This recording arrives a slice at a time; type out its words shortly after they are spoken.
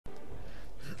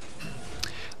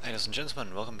Ladies and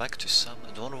gentlemen, welcome back to some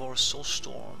Dawn of War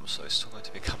Soulstorm. So it's still going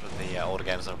to be a couple of the older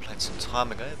games that I played some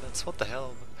time ago, but what the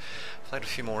hell. I've played a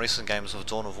few more recent games of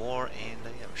Dawn of War and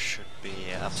yeah, we should be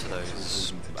up to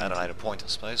those at a later point, I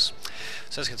suppose.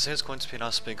 So as you can see, it's going to be a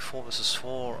nice big 4 vs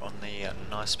 4 on the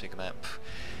nice big map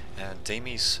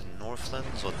Demis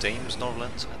Northlands, or Deems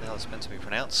Northlands, how the hell it's meant to be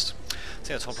pronounced.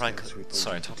 So yeah, top right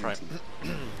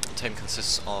team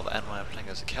consists of Anwar playing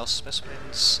as the Chaos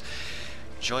Specimens,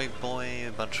 Joy Boy,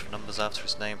 a bunch of numbers after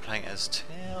his name, playing as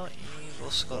Tail. You've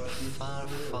also got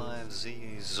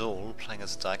 55Z Zul playing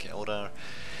as Dark Elder,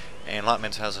 and Light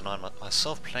Mentor has a 9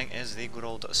 myself playing as the good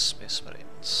old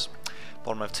Specimens.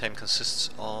 Bottom of team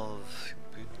consists of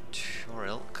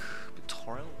Butorilk,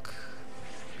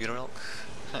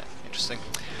 interesting,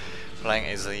 playing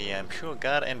as the Pure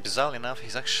Guard, and bizarrely enough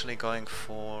he's actually going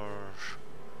for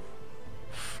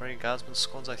 3 guardsman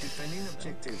squads, I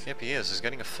think. Yep, he is. He's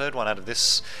getting a third one out of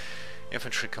this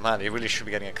infantry commander. He really should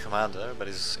be getting a commander, but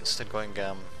he's instead going,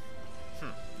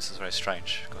 this is very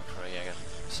strange, going for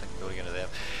a second building into there.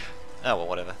 Oh well,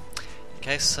 whatever.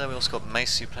 Okay, so we also got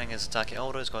Macy playing as Dark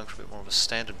Elder. He's going for a bit more of a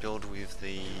standard build with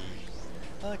the...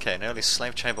 Okay, an early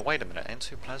slave chamber. Wait a minute, and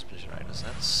 2 plasma generators.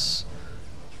 That's...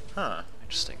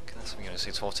 interesting. That's something you don't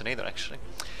see too often either, actually.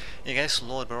 In case,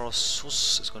 Lord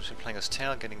Barosus is going to be playing as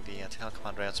Tower, getting the Tower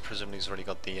Commander out. Presumably he's already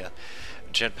got the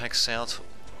jetpacks out.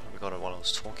 We got it while I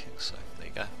was talking, so there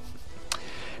you go.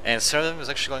 And Seraphim is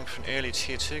actually going for an early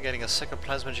tier 2, getting a second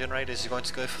plasma generator. Is he going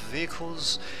to go for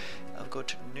vehicles? I've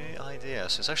got no idea.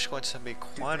 So it's actually going to be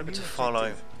quite a bit to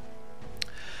follow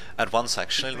at once,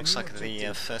 actually. It looks like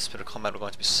the first bit of combat we're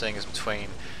going to be seeing is between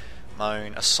my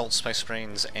own Assault Space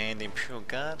Marines and the Imperial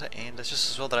Guard, and it's just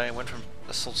as well that I went from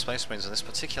Assault Space Marines in this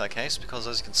particular case, because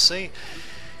as you can see,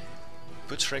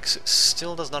 Buttrix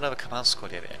still does not have a command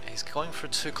squad yet. He's going for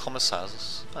 2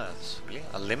 commissars. Oh, that's really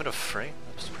a limit of 3.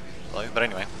 That's pretty low, but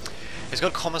anyway. He's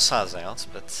got commissars out,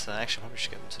 but actually I probably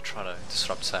should get him to try to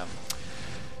disrupt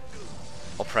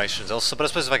operations also. But I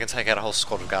suppose if I can take out a whole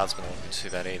squad of guardsmen, it won't be too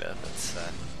bad either.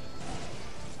 But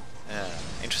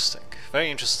interesting.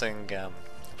 Very interesting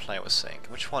play we're seeing.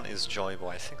 Which one is Joy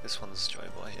Boy? I think this one's Joy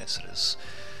Boy. Yes, it is.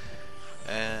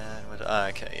 And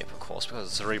okay, yep, of course, because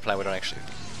it's a replay, we don't actually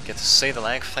get to see the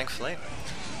lag, thankfully.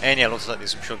 And yeah, it looks like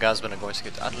these Pure Guardsmen are going to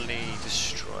get utterly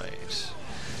destroyed.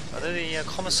 Although the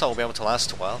Commissar will be able to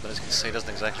last a while, but as you can see, he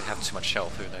doesn't exactly have too much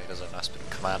health, even though he does have a nice bit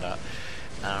of commander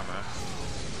armor.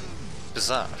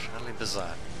 Bizarre, utterly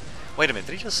bizarre. Wait a minute,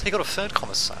 did he got a 3rd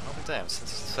Commissar? Oh damn,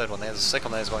 since it's the 3rd one there, the 2nd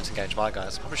one there is going to engage my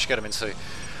guys. Probably should get him into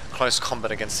close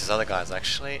combat against these other guys,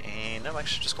 actually, and I'm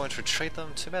actually just going to retreat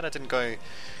them. Too bad I didn't go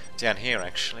down here,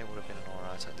 actually. Would have been an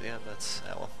alright idea, but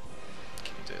well, what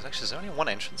can you do? Actually, is there only one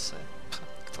entrance there?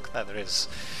 Look at that, there is.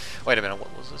 Wait a minute,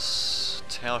 what was this?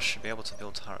 Tower should be able to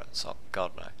build turrets. Oh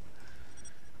god, no.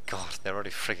 God, they're already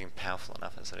freaking powerful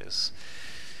enough as it is.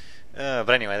 But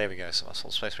anyway, there we go. So my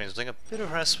Assault Space Marines doing a bit of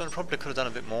harassment. Probably could have done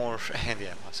a bit more, and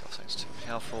yeah, myself saying it's too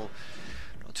powerful.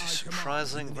 Not too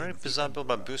surprising. Very bizarre build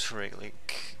by Butorilk,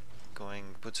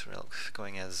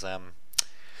 going as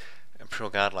Imperial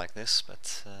Guard like this,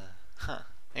 but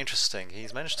interesting.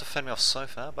 He's managed to fend me off so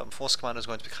far, but Force Commander is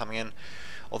going to be coming in.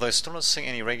 Although still not seeing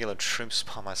any regular troops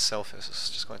by myself, it's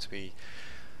just going to be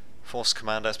Force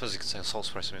Commander. I suppose you could say Assault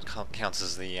Space Marines counts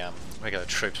as the regular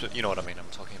troops, but you know what I mean.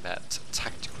 I'm talking about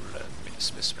tactical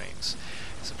Space Marines.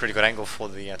 It's a pretty good angle for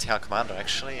the Tower Commander,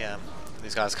 actually.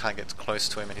 These guys can't get close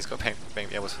to him, and he's got being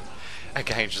able to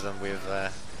engage them with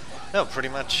no, pretty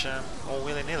much all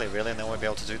willy-nilly, really, and they won't be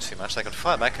able to do too much. They can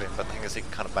fire back at him, but the thing is he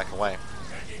can kind of back away.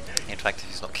 In fact, if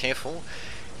he's not careful,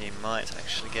 he might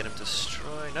actually get him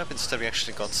destroyed. Nope, instead we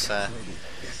actually got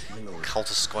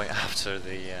cultists going after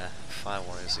the Fire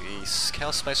Warriors. The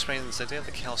Chaos Space Marines, they do have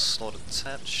the Chaos Slot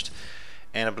attached,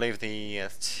 and I believe the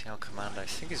Tower Commander, I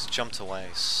think he's jumped away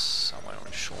somewhere, I'm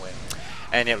not sure where.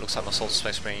 And yeah, it looks like my Assault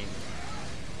Space Marine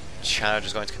charge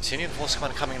is going to continue. The Force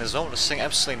Commander coming in as well. We're seeing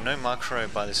absolutely no micro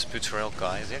by this Butorilk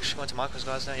guy. Is he actually going to micro his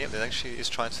guys now? Yep, they actually is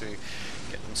trying to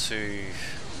get them to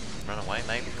run away,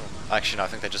 maybe? Or, actually, no, I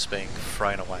think they're just being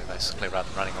thrown away, basically, rather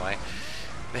than running away.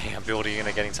 The building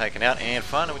unit getting taken out, and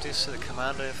finally we do see the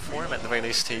commander for him. At the very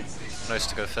least, he knows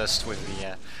to go first with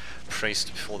the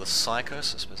priest before the psycho,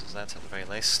 so I suppose that's at the very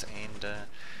least. And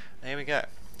there we go.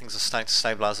 Things are starting to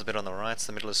stabilise a bit on the right.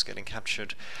 The middle is getting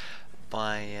captured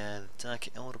by Dark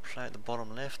Elder player at the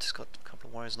bottom left. He's got a couple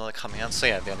of warriors, another coming out. So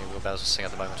yeah, the only real battles we're seeing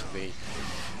at the moment will be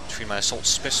between my Assault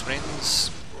Space Marines,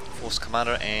 Force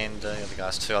Commander, and the other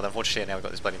guys too. Although unfortunately now we've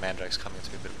got these bloody mandrakes coming to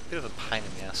be a bit of a pain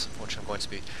in the ass. Unfortunately I'm going to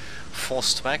be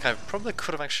forced back. I probably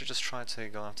could have actually just tried to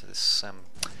go after this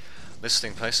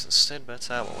listening post instead, but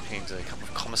what can you do? A couple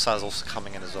of commissars also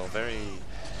coming in as well. Very,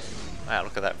 wow,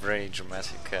 look at that, very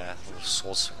dramatic little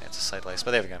sword swing there, to say the least.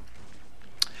 But there we go.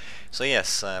 So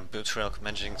yes, Butriel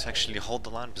managing to actually hold the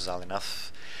line, bizarrely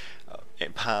enough,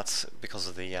 in part because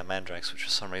of the mandrakes, which for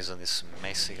some reason this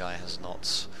Macy guy has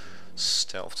not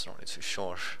stealthed, not really too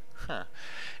sure. Huh.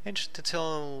 Interesting to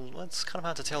tell, well, it's kind of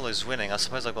hard to tell who's winning. I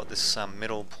suppose I've got this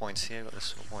middle point here, got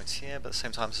this middle point here, but at the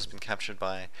same time this has been captured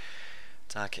by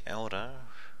Dark Elder.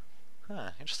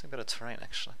 Huh, interesting bit of terrain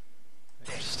actually.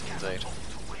 Interesting indeed.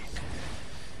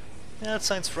 Yeah, I'd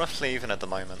say it's roughly even at the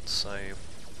moment, so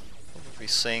we'll be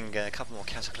seeing a couple more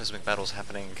cataclysmic battles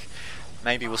happening.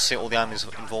 Maybe we'll see all the armies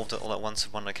involved all at once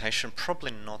at one location.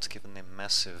 Probably not, given the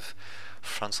massive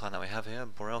front line that we have here.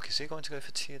 Borelk, is he going to go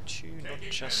for tier 2? Not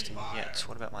just yet.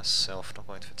 What about myself? Not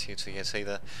going for tier 2 yet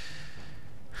either.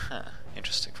 Huh,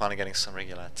 interesting. Finally getting some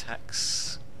regular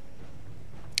attacks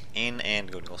in,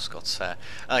 and good. Also got,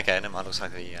 okay, never mind. Looks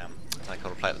like the attack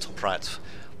will play at the top right.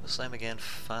 What's his name again?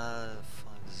 5Z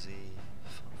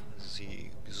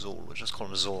Zul. We'll just call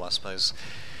him Zul, I suppose.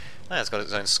 Oh, it's got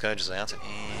its own scourges out,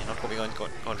 and not going to be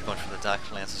going for the Dark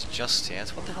Lancers just yet.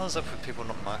 What the hell is up with people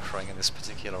not microing in this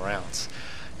particular round?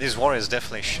 These warriors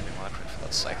definitely should be microing, for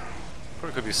that sake.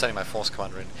 Probably could be sending my force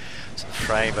commander in to the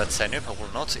fray, but nope, I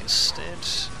will not. Instead,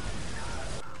 just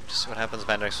see what happens.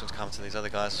 Mandrakes will come to these other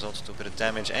guys as well to do a bit of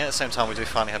damage, and at the same time we do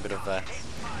finally have a bit of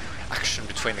action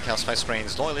between the Count Space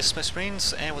Marines, Loyalist Space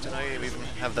Marines, and we'll we even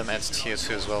have them at tier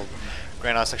 2 as well.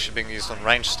 Grey Knight's actually being used on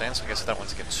range stance, so I guess I don't want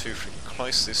to get too freaking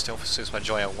close. These stealth pursuits by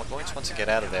Joy are going to want to get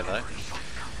out of there though,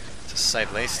 to say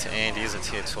the least, and he is a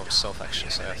tier 2 himself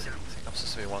actually, so I think I'm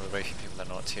supposed to be one of the very few people that are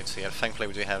not at tier 2 yet. Thankfully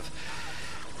we do have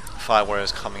Fire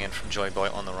Warriors coming in from Joy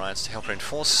Boy on the right to help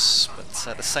reinforce, but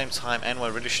at the same time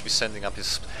Anwar really should be sending up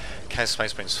his Chaos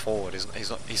Space Marines forward.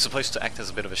 He's supposed to act as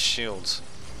a bit of a shield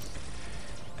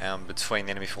between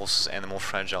the enemy forces and the more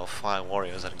fragile Fire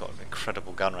Warriors that have got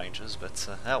incredible gun ranges, but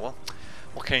oh well.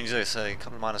 What can you do? So a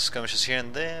couple of minor skirmishes here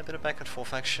and there, a bit of back and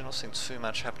forth action, not seeing too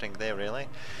much happening there really.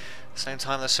 At the same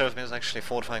time, the Seraph is actually a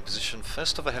fortifying position.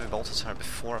 First of a heavy bolter turret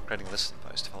before upgrading the listening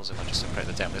post. If I was him, I'd just upgrade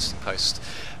the damn listening post,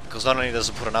 because not only does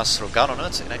it put an Astral gun on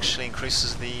it, it actually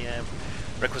increases the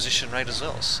requisition rate as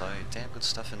well. So damn good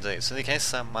stuff indeed. So in the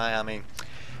case, my army,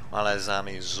 Mala's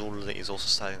army, Zul, is also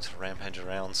starting to rampage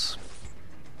around.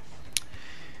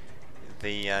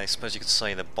 I suppose you could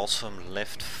say the bottom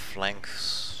left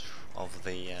flanks of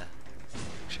the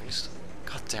actually,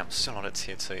 god damn, still not at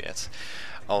tier 2 yet,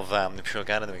 of the Pure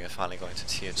Guard, and then we're finally going to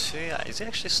tier 2. Is he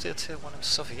actually still tier 1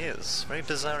 himself? He is. Very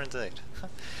bizarre indeed.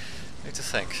 Need to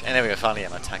think. And there we go, finally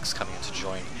my attacks coming in to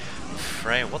join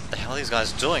fray. What the hell are these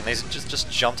guys doing? They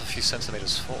just jumped a few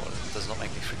centimeters forward. It does not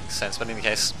make any freaking sense, but in any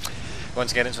case, going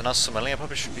to get into another melee. I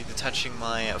probably should be detaching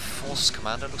my force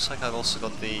commander. Looks like I've also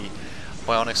got the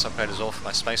Bionics upgrade as well for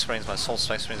my Space Marines. My Soul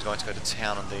Space Marines are going to go to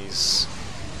town on these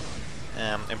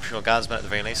Imperial Guardsmen at the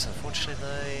very least. Unfortunately,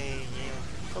 they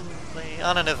probably...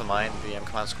 oh no, never mind. The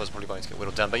command squad is probably going to get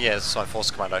whittled down. But yeah, so my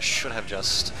force commander, I should have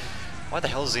just... why the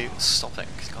hell is he stopping?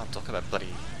 Can't talk about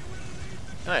bloody...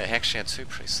 no, he actually had 2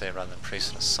 priests there rather than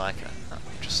priest and a psyker. Oh,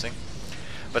 interesting.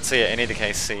 But so yeah, in either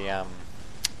case, he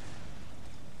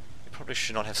probably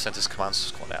should not have sent his command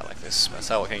squad out like this. But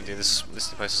so what can you do? This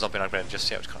post has not been upgraded just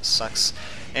yet, which kind of sucks.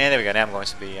 And there we go. Now I'm going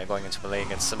to be going into melee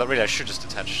against them. But really, I should just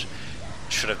detach.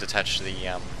 Should have detached the.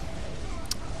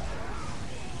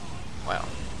 Wow.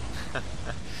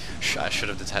 I should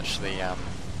have detached the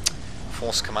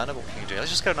force commander. What can you do?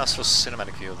 Let's just get a nice little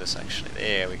cinematic view of this. Actually,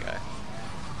 there we go.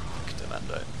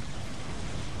 Commando.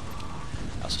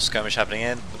 Also skirmish happening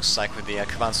in. Looks like with the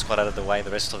command squad out of the way,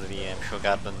 the rest of the Imperial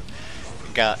Guardsmen.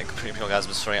 Imperial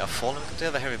Guardsmen, sorry, are falling. We do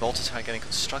have a heavy bolter turret getting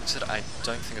constructed. I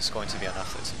don't think it's going to be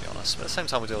enough though, to be honest. But at the same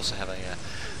time, we do also have a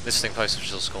listening post, which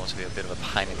is also going to be a bit of a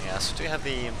pain in the ass. We do have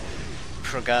the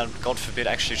Imperial Guard, God forbid,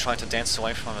 actually trying to dance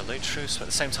away from our elite troops. But at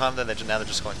the same time, though, now they're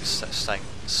just going to be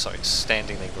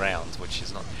standing their ground, which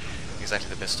is not exactly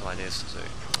the best of ideas to do.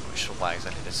 I'm not sure why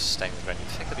exactly they're staying their ground.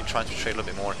 I think they'd be trying to retreat a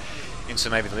little bit more into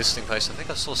maybe the listening post. I think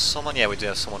I saw someone. Yeah, we do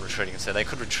have someone retreating instead. They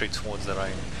could retreat towards their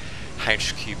own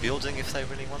HQ building if they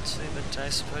really want to, but I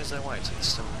suppose they won't. It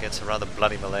still gets a rather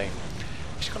bloody melee.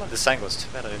 Actually, quite like this angle. It's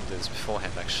too bad I didn't do this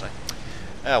beforehand, actually.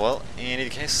 Oh well, in any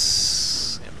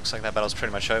case, it looks like that battle's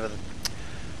pretty much over.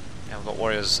 Now we've got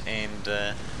warriors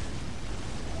and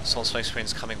Soul Space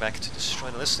Marines coming back to destroy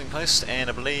the listening post, and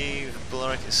I believe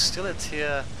Bularic is still at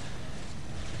tier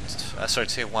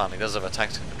 1. He does have a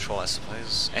tactical control, I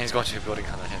suppose, and he's going to be building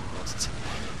under him. It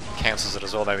cancels it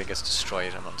as well. Maybe it gets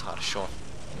destroyed. I'm not entirely sure.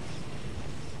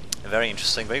 Very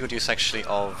interesting, very good use actually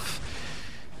of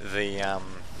the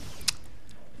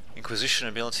Inquisition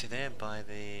ability there by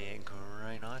the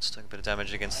Grey Knights, doing a bit of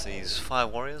damage against these Fire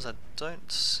Warriors. I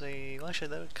don't see... Well, actually,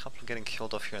 there are a couple getting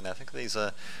killed off here and there. I think these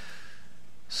are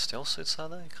stealth suits, are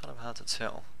they? Kind of hard to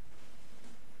tell.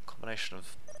 Combination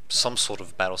of some sort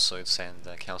of battle suits and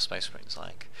Chaos Space Marines,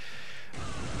 like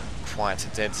quite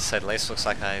dead to say the least. Looks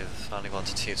like I've finally got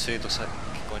to tier 2. Looks like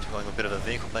I'm going to be going with a bit of a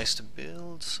vehicle based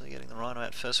build, so getting the Rhino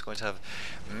out first. We're going to have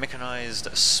mechanized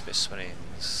Space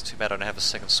Marines. Too bad I don't have a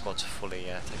second squad to fully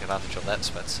take advantage of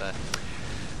that, but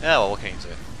yeah, well, what can you do?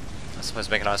 I suppose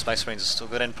mechanized Space Marines are still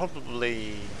good, and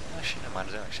probably... Actually, never mind,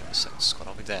 I don't actually have a second squad,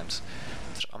 I'll be damned.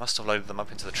 I must have loaded them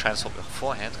up into the transport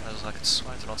beforehand, because I could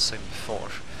swear to not see them before.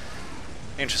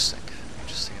 Interesting.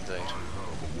 Interesting indeed.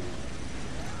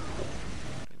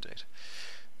 Indeed.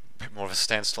 A bit more of a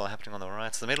standstill happening on the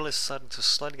right. The middle is starting to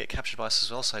slowly get captured by us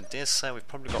as well, so I dare say we've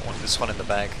probably got this one in the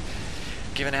bag.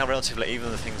 Given how relatively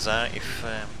even the things are, if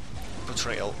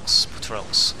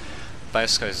Butterelk's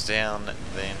base goes down,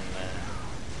 then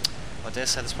I dare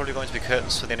say there's probably going to be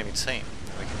curtains for the enemy team.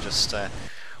 We can just,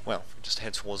 well, just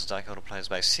head towards the Dark Elder player's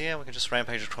base here, we can just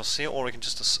rampage across here, or we can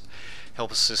just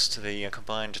help assist the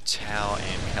combined Tau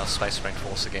and Chaos Space Marine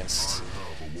force against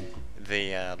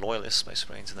the Loyalist Space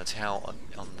Marines and the Tau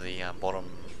on the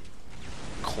bottom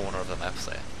corner of the map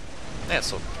there. Yeah,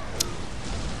 it's all.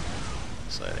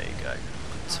 So there you go.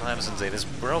 Times indeed. This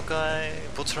Burrell guy,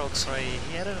 Butterelk, sorry,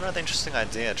 he had a rather interesting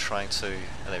idea trying to...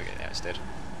 Oh, there we go, now he's dead.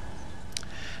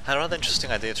 Had a rather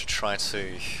interesting idea to try to...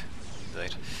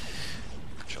 Indeed.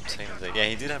 Good job, team, indeed. Yeah,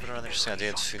 he did have a rather interesting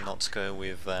idea to not go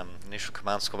with initial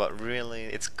command score, but really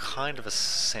it's kind of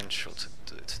essential to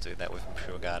do that with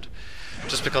Imperial Guard.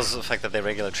 Just because of the fact that their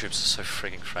regular troops are so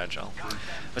freaking fragile.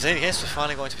 But in any case, we're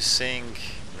finally going to be seeing...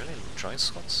 Really? Drone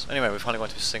squads? Anyway, we're finally going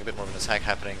to be seeing a bit more of an attack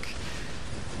happening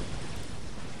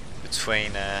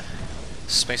between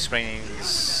Space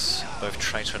Marines, both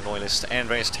traitor and loyalist, and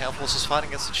various Tau forces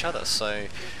fighting against each other. So,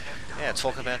 yeah,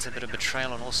 talk about a bit of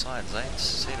betrayal on all sides, eh?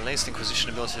 See, the latest Inquisition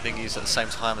ability being used at the same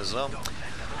time as well.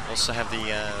 Also have the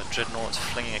Dreadnought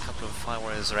flinging a couple of Fire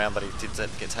Warriors around, but he did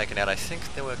get taken out. I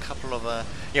think there were a couple of...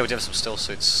 yeah, we did have some stealth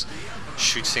suits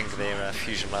shooting their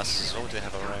fusion blasters as well. We do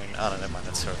have our own... Oh, no, never mind,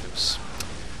 that's Seraphim's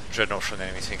Dreadnought from the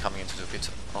enemy team coming in to do a bit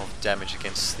of damage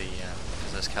against the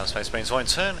possessed Chaos Space Marines. So in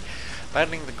turn,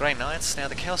 battling the Grey Knights. Now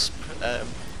the Chaos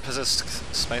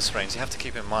possessed Space Marines, you have to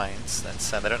keep in mind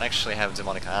that they don't actually have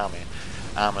demonic armor,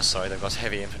 they've got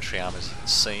heavy infantry armor, as you can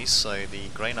see, so the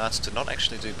Grey Knights do not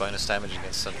actually do bonus damage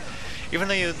against them. Even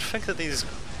though you'd think that these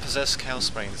possessed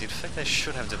Chaos Marines, you'd think they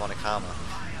should have demonic armor,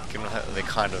 given that they're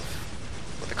kind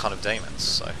of demons,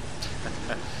 so...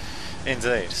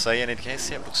 Indeed. So yeah, in any case,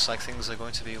 yeah, it looks like things are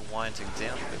going to be winding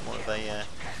down a bit more of a...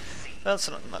 well, it's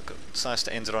not good. It's nice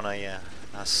to end it on a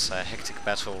nice hectic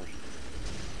battle,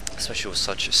 especially with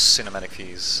such cinematic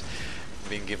views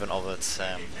being given of it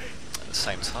at the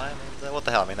same time. And, what the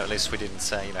hell, I mean, at least we didn't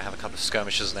you know, have a couple of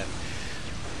skirmishes and then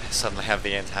suddenly have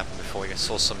the end happen before we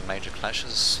saw some major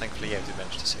clashes. Thankfully, yeah, we did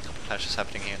manage to see a couple of clashes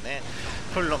happening here and there.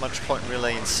 Probably not much point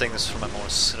really in seeing this from a more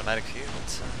cinematic view,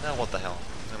 but what the hell,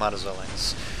 we might as well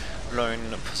end.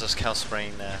 Lone possessed Chaos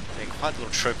Marine being quite a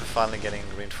little trooper, finally getting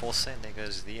reinforced there, and there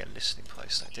goes the listening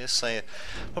post. I dare say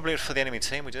probably for the enemy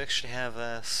team. We do actually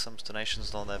have some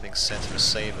donations along there being sent and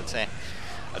received, but I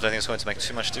don't think it's going to make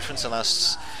too much difference. The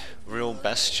last real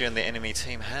bastion the enemy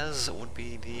team has would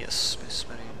be the Space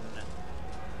Marine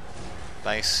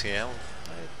base here.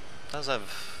 It does have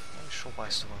a short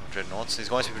base of Dreadnoughts. He's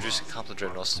going to be producing a couple of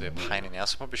Dreadnoughts to be a pain in the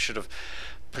ass. Probably should have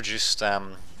produced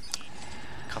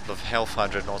couple of Hellfire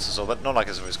Dreadnoughts as well, but not like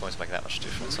it was going to make that much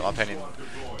difference. So in my opinion,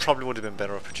 probably would have been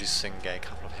better off producing a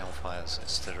couple of Hellfires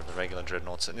instead of the regular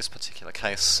Dreadnoughts. In this particular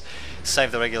case,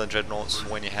 save the regular Dreadnoughts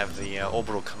when you have the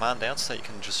orbital command out, so you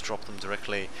can just drop them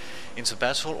directly into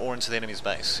battle or into the enemy's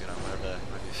base, you know, wherever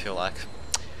you feel like.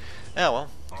 Yeah, well,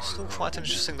 still quite an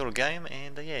interesting little game,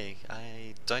 and yeah,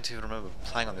 I don't even remember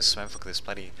playing on this map. Look at this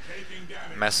bloody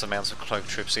massive amounts of cloaked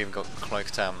troops, even got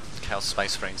cloaked Chaos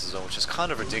Space Marines as well, which is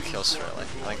kind of ridiculous really.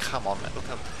 I mean, come on man, look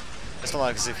up. It's not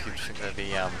like as if you'd think they'd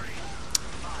be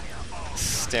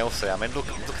stealthy. I mean, look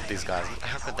at these guys.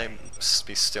 How could they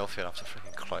be stealthy enough to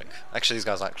freaking cloak? Actually, these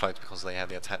guys aren't cloaked because they have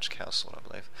the attached Chaos Sword, I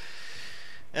believe.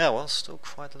 Yeah, well, still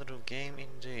quite a little game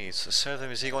indeed. So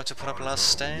Seraphim, is he going to put up a last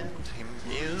stand?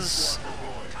 He is.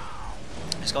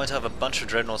 He's going to have a bunch of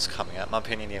Dreadnoughts coming out. In my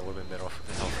opinion, yeah, we'll be better off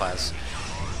with the Hellfires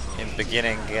in the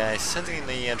beginning. He's sending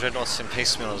the Dreadnoughts in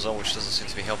piecemeal as well, which doesn't seem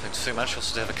to be helping too much.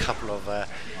 Also to have a couple of...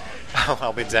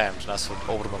 I'll be damned. Nice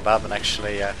little orbital bombardment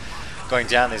actually going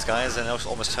down these guys, and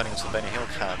almost turning into a Benny Hill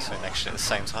cartoon actually at the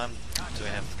same time. Do we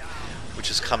have... which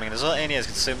is coming in as well, and as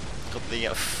you can see, got the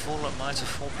full might of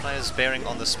 4 players bearing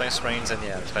on the Space Marines, and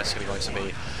yeah, it's basically going to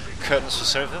be curtains for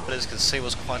Seraphim, but as you can see, it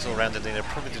was quite all rounded. They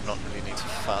probably did not really need to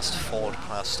fast forward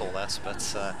past all that,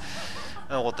 but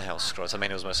oh, what the hell, screw it. I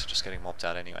mean, it was mostly just getting mopped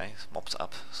out anyway. Mopped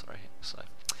up, sorry. So,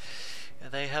 yeah,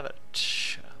 there you have it.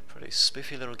 Pretty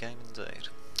spiffy little game indeed.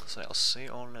 So I'll see you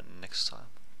all next time.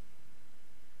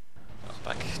 Well,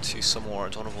 back to some more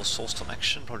Dawnable Soulstorm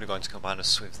action. Probably going to combine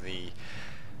this with the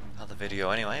other video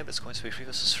anyway, but it's going to be 3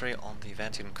 vs 3 on the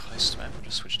Vantian coast map. I'll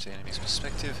just switch to the enemy's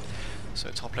perspective. So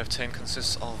top left team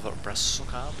consists of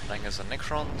Brazuka playing as the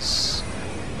Necrons.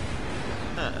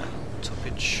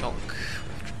 Topid Shock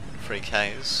with 3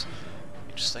 Ks.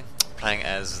 Interesting. Playing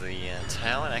as the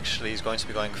Tau, and actually he's going to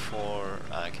be going for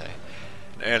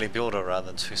an early builder rather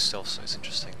than 2 stealth, so it's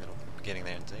interesting little beginning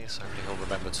there indeed. So hopefully he'll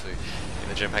remember to, in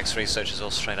the Jetpacks research, is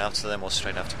all straight after them, or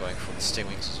straight after going for the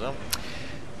Stingwings as well.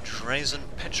 Drazen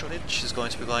Petrolich is going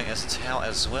to be going as Tau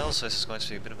as well, so this is going to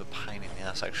be a bit of a pain in the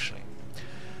ass actually.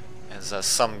 As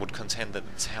some would contend that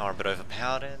the Tau are a bit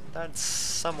overpowered, and I'd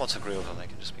somewhat agree with them. They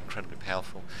can just be incredibly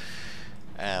powerful.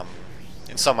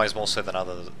 In some ways more so than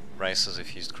other races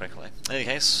if used correctly. In any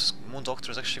case, Moon Doctor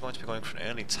is actually going to be going for an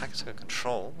early tactical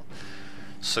control,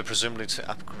 so presumably to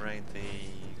upgrade the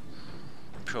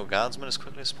Imperial Guardsmen as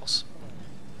quickly as possible.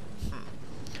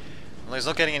 Well, he's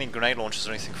not getting any grenade launchers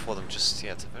or anything for them just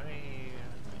yet. A very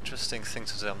interesting thing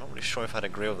to do. I'm not really sure if I'd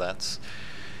agree with that.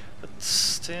 But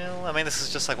still, I mean, this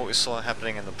is just like what we saw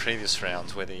happening in the previous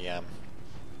round, where the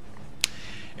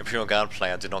Imperial Guard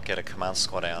player did not get a command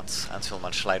squad out until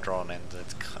much later on,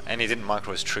 and he didn't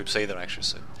micro his troops either, actually,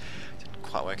 so it didn't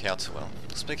quite work out too well.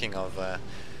 Speaking of,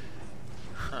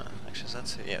 actually, is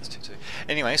that it? Yeah, it's 2-2.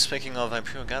 Anyway, speaking of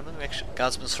Imperial Guardsmen, we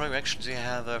actually do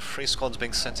have 3 squads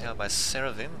being sent out by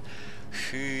Seraphim,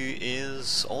 who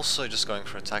is also just going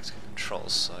for a tactical control,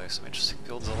 so some interesting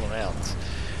builds all around.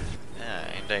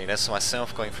 Yeah, indeed. As for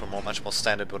myself, going for a much more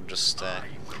standard build, just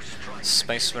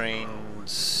Space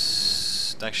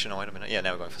Marines. Actually, no, wait a minute. Yeah,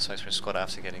 now we're going for Space Marine squad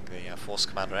after getting the Force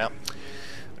Commander out.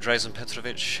 Drazen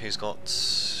Petrovich, he's got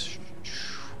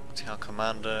Tau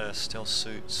Commander, Stealth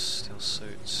Suits.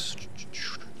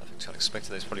 Nothing too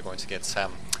unexpected. He's probably going to get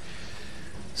some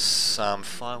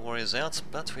Fire Warriors out,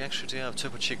 but we actually do have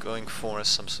Turbochik going for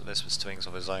some Vesper's doings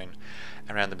of his own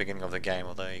around the beginning of the game,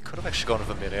 although he could have actually gone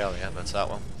a bit earlier, but that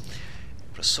one.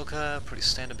 Brazuka, pretty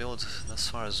standard build thus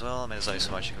far as well. I mean, there's only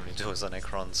so much you can really do as the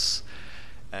Necrons.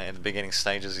 In the beginning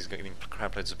stages, he's getting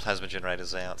crap loads of plasma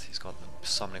generators out. He's got the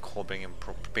Summoning Core being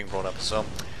brought up as well.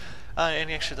 And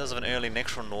he actually does have an early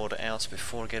Necron Lord out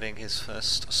before getting his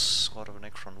first squad of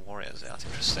Necron Warriors out.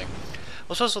 Interesting.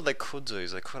 I suppose what they could do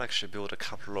is they could actually build a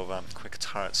couple of quick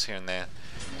turrets here and there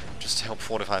just to help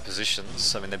fortify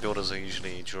positions. I mean, their builders are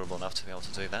usually durable enough to be able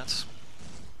to do that.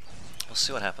 We'll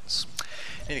see what happens.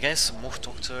 In any case, Morph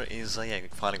Doctor is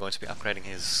finally going to be upgrading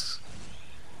his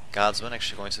Guardsman,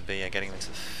 actually going to be getting him into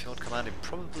the field command. He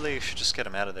probably should just get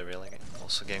him out of there really.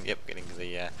 Also getting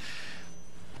the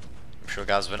Imperial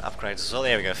Guardsman upgrades as well.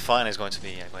 There we go, fine, he's going to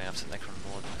be going after the Necron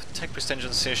Lord. Tech Priest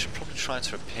Engines here should probably try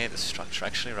to repair this structure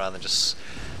actually, rather than just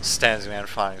standing around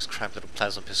firing his crap little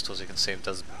plasma pistols. You can see it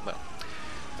does, well,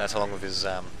 that along with his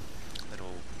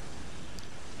little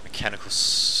mechanical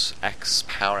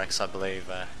power axe, I believe.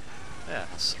 Yeah,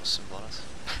 that's sort of simple on it.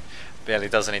 Barely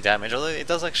does any damage, although it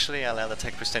does actually allow the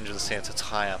Tech Priest Engines here to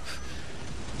tie up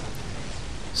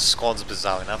squads,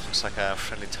 bizarre enough. Looks like a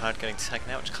friendly turret getting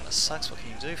taken out, which kind of sucks. What can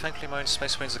you do? Thankfully, my own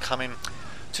Space Marines are coming.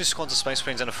 2 squads of Space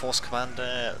Marines and a Force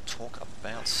Commander. Talk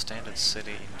about Standard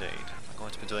City indeed. Am I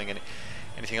going to be doing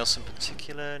anything else in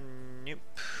particular? Nope.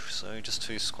 So just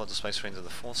 2 squads of Space Marines and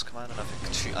the Force Commander.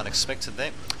 Nothing too unexpected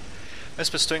there.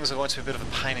 Most Bestowings are going to be a bit of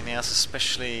a pain in the ass,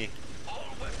 especially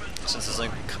since there's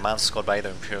no command squad by either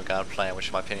Imperial Guard player, which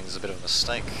in my opinion is a bit of a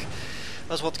mistake.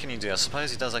 But what can you do? I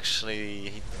suppose he does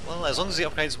actually... well, as long as he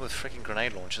upgrades with freaking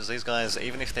grenade launchers, these guys,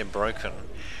 even if they're broken,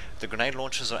 the grenade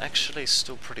launchers are actually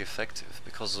still pretty effective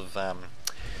because of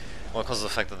because of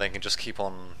the fact that they can just keep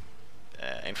on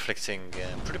inflicting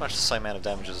pretty much the same amount of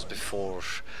damage as before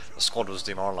the squad was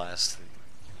demoralized.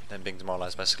 Them being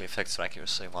demoralized basically affects their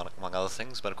accuracy, among other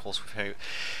things, but of course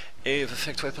with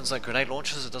effect weapons like grenade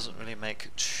launchers, it doesn't really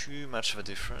make too much of a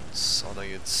difference, although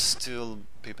you'd still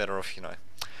be better off, you know,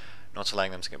 not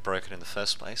allowing them to get broken in the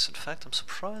first place. In fact, I'm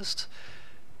surprised...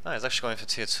 no, he's actually going for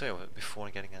tier 2 before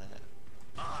getting an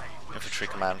infantry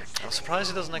command. I'm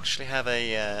surprised he doesn't actually have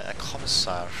a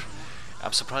commissar.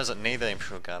 I'm surprised that neither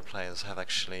Imperial Guard players have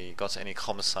actually got any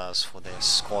commissars for their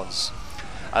squads.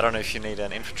 I don't know if you need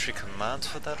an infantry command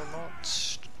for that or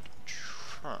not.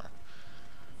 Huh.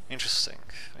 Interesting.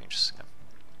 Very interesting. I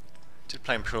did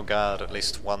play Imperial Guard at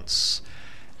least once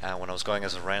when I was going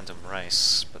as a random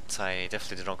race, but I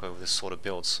definitely did not go with this sort of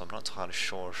build, so I'm not entirely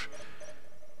sure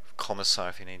Commissar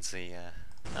if he needs the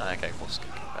okay, of course,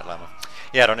 bad llama.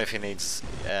 Yeah, I don't know if he needs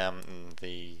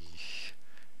the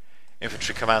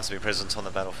infantry command to be present on the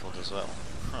battlefield as well.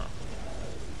 Huh.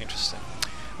 Interesting.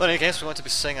 Well, in any case, we're going to be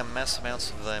seeing a mass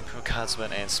amount of Imperial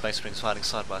Guardsmen and Space Marines fighting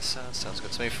side by side. Sounds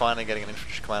good to me. Finally getting an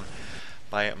infantry command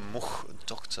by Much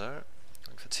Doctor.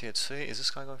 Going for tier 2. Is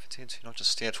this guy going for tier 2? Not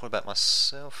just tier 2. What about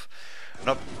myself?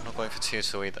 Nope, not going for tier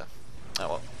 2 either. Oh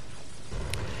well.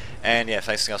 And yeah,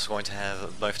 facing us, we're going to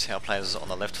have both tower players on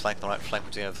the left flank. The right flank,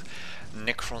 we do have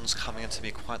Necrons coming in to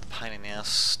be quite the pain in the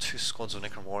ass. 2 squads of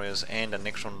Necron warriors and a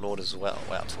Necron lord as well.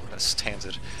 Wow, talking about a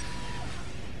standard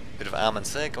bit of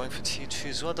armaments there. Going for tier 2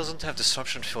 as well. Doesn't have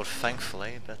disruption field,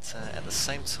 thankfully, but at the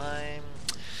same time,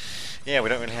 yeah, we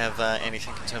don't really have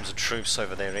anything in terms of troops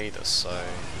over there either. So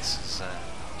this is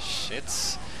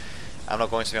shit. I'm not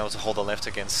going to be able to hold the left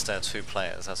against 2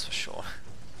 players, that's for sure.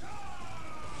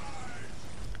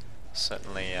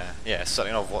 Certainly, yeah,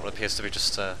 certainly not what appears to be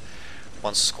just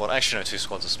 1 squad, actually no, 2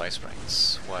 squads of Space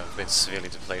Marines who have been severely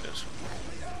depleted.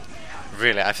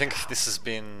 Really, I think this has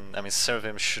been, I mean,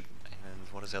 Seraphim should,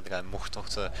 and what is the other guy, Much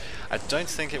Doctor, I don't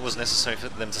think it was necessary for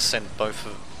them to send both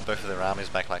of their armies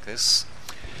back like this.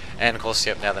 And of course,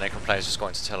 yep, now the Necron player is just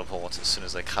going to teleport as soon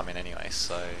as they come in anyway,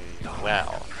 so,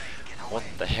 wow. What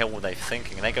the hell were they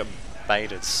thinking? They got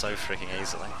baited so freaking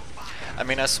easily. I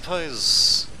mean, I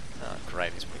suppose, oh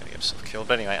great, he's going to get himself killed,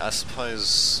 but anyway, I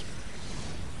suppose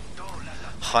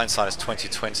hindsight is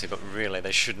 2020, but really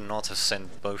they should not have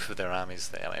sent both of their armies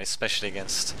there, I mean, especially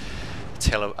against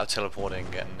a teleporting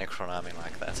Necron army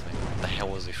like that. I mean, what the hell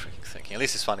was he freaking thinking? At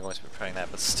least he's finally going to be preparing that,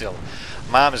 but still,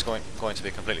 my army is going to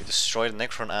be completely destroyed. The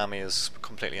Necron army is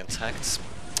completely intact.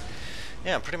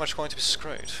 Yeah, I'm pretty much going to be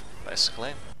screwed,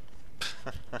 basically.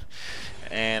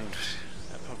 And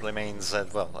that probably means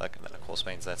that, well, that of course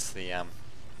means that the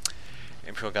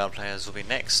Imperial Guard players will be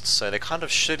next, so they're kind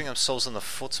of shooting themselves in the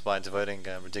foot by devoting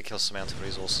a ridiculous amount of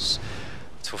resources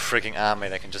to a freaking army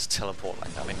they can just teleport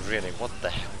like that. I mean, really, what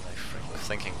the hell are they freaking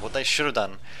thinking? What they should have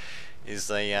done is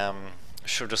they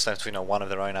should have just left, one of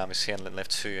their own armies here and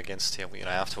left 2 against here,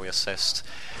 after we assessed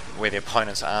where the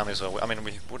opponent's armies were. I mean,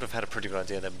 we would have had a pretty good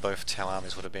idea that both tower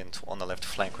armies would have been on the left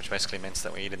flank, which basically meant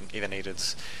that we either needed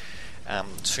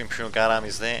 2 Imperial Guard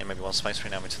armies there and maybe 1 Space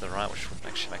Marine army to the right, which wouldn't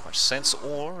actually make much sense,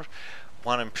 or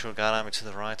 1 Imperial Guard army to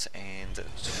the right and 2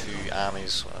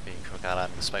 armies, well, the Imperial Guard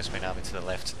army and the Space Marine army to the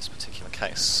left in this particular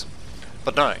case.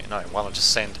 But no, why not just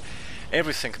send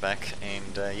everything back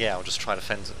and yeah, I'll just try to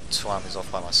fend 2 armies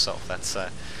off by myself. That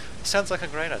sounds like a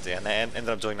great idea, and they ended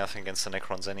up doing nothing against the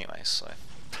Necrons anyway, so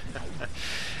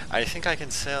I think I can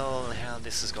tell how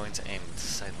this is going to end, to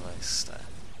say the least.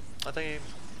 I think,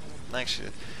 actually,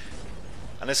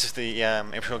 unless if the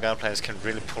Imperial Guard players can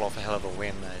really pull off a hell of a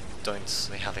win, I don't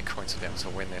see how they're going to be able to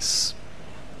win this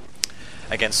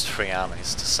against 3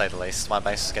 armies, to say the least. My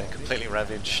base is getting completely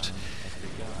ravaged.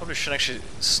 Probably should actually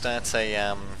start a,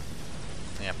 yeah,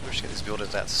 probably should get these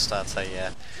builders out to start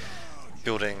a,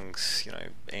 buildings,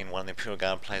 in one of the Imperial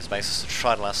Guard players' bases to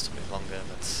try to last a bit longer,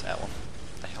 but, well,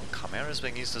 the hell, Chimera is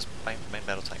being used as main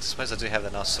battle tanks. I suppose I do have the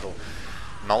nice little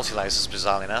multi-lasers,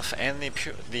 bizarrely enough, and the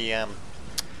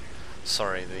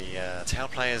tower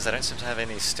players, they don't seem to have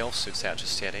any stealth suits out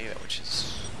just yet either, which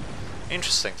is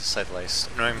interesting to say the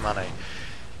least. No money.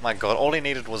 My god, all he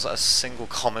needed was a single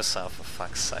commissar, for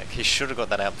fuck's sake. He should have got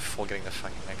that out before getting the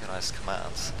fucking mechanized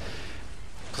commands.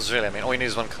 Because really, I mean, all you need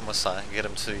is 1 commissar, you get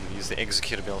him to use the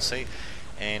execute ability,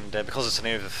 and because it's an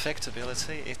area of effect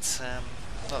ability, it's,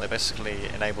 well, it basically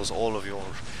enables all of your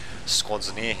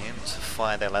squads near him to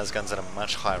fire their las guns at a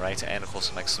much higher rate, and of course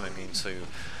it makes them immune to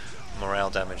morale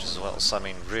damage as well. So I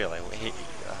mean, really,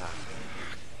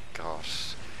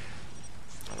 gosh,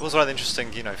 it was rather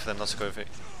interesting, for them not to go for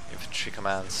infantry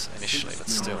commands initially, but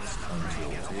still.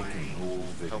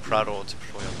 Help proud or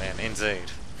deploy your man,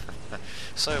 indeed.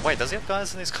 So wait, does he have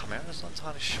guys in these Chimeras? Not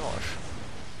entirely sure.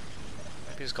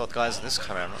 Maybe he's got guys in this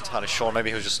Chimera. I'm not entirely sure. Maybe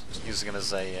he was just using them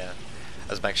as a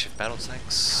as makeshift battle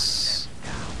tanks.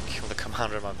 Kill the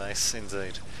commander of my base,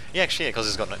 indeed. Yeah, actually, yeah, because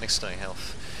he's got next to no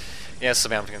health. Yes, I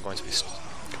think I'm going to be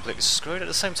completely screwed. At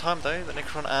the same time, though, the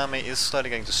Necron army is slowly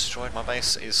getting destroyed. My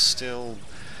base is still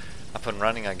up and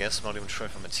running, I guess. I'm not even sure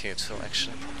if I'm a tier 2,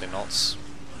 actually. Probably not.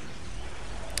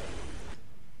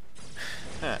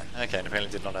 Huh, okay, and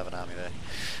apparently did not have an army there.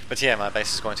 But yeah, my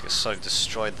base is going to get so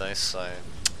destroyed, though, so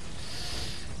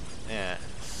yeah,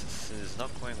 this is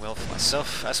not going well for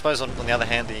myself. I suppose on the other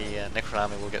hand, the Necron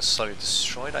army will get slowly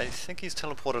destroyed. I think he's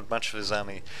teleported much of his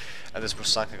army, this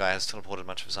Brasaka guy has teleported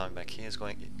much of his army back here. He's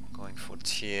going for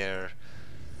tier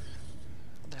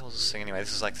the hell is this thing anyway?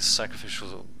 This is like the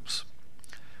sacrificial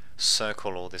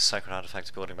circle or the sacred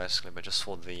artifact building basically, but just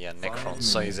for the Necrons.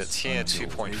 So he's at tier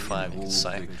 2.5, you can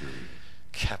say.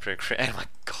 Capture and my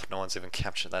god, no one's even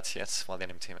captured that yet, while the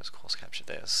enemy team has of course captured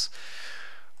theirs.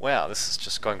 Wow, this is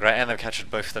just going great, and they've captured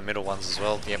both the middle ones as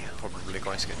well. Yep, probably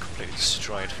going to get completely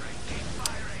destroyed.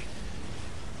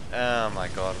 Oh my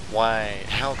god, why?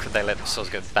 How could they let themselves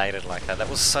get baited like that? That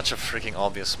was such a freaking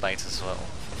obvious bait as well,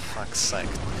 for fuck's sake.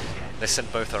 They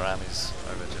sent both their armies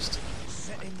over just...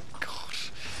 God.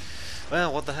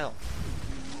 Well, what the hell?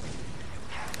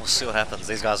 We'll see what happens.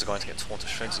 These guys are going to get torn to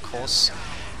shreds, of course.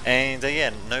 And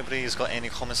yeah, nobody's got any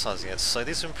commissars yet. So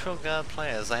these are Imperial Guard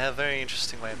players. They have a very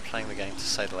interesting way of playing the game, to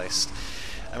say the least.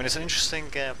 I mean, it's an interesting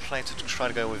play to try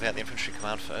to go without the infantry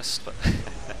command first, but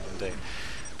indeed.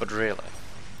 But really,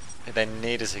 they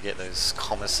needed to get those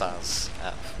commissars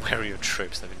out. Where are your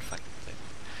troops? They've been fucking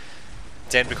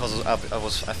dead because I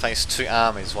faced two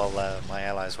armies while my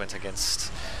allies went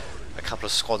against a couple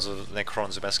of squads of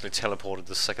Necrons who basically teleported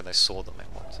the second they saw them.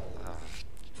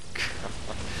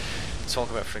 Talk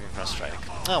about freaking frustrating.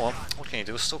 Oh well, what can you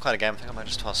do? It's still quite a game. I think I might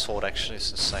just fast forward actually,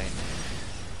 since I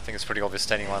think it's pretty obvious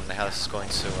to anyone how this is going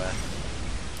to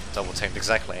double teamed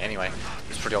exactly. Anyway,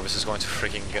 it's pretty obvious it's going to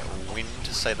freaking win,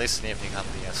 to say the least, and everything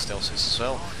under the stealth suits as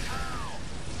well.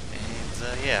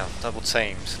 And yeah, double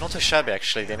teamed. Not too shabby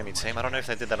actually, the enemy team. I don't know if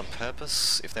they did that on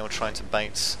purpose, if they were trying to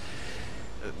bait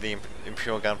the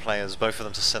Imperial Gun players, both of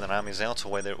them, to send their armies out,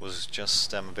 or whether it was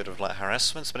just a bit of like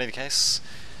harassment. But in any case,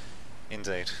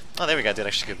 indeed. Oh, there we go, did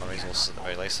actually get my resources at the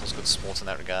very least. It was good sport in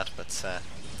that regard, but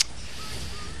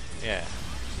yeah.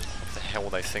 What the hell were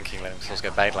they thinking, letting themselves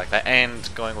get baited like that, and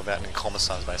going without any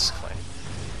commissars, basically?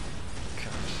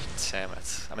 God damn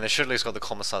it. I mean, they should at least got the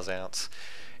commissars out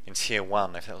in tier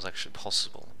 1, if that was actually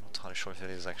possible. I'm not entirely sure if it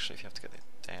is actually, if you have to get the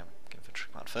damn infantry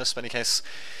command first. But in any case,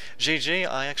 GG,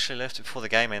 I actually left it before the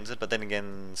game ended, but then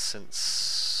again,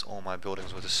 since all my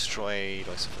buildings were destroyed,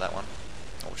 except for that one,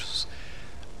 which was...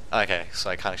 Okay, so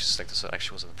I can't actually select this, so it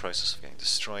actually was in the process of getting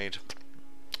destroyed.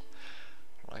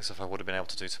 Well, as if I would have been able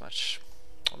to do too much.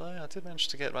 Although I did manage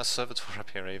to get my servitor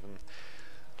up here even.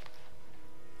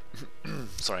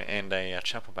 Sorry, and a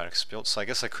chapel barracks built, so I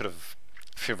guess I could have,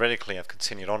 theoretically, have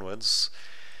continued onwards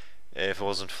if it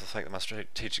wasn't for the fact that my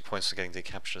strategic points were getting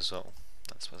decaptured as well.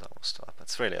 I suppose that was still up.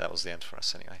 That's really, that was the end for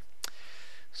us anyway.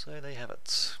 So there you have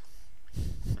it.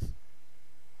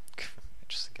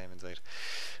 Interesting game indeed.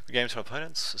 Good game to our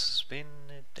opponents. This has been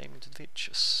Damien to the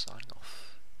Feature, signing off.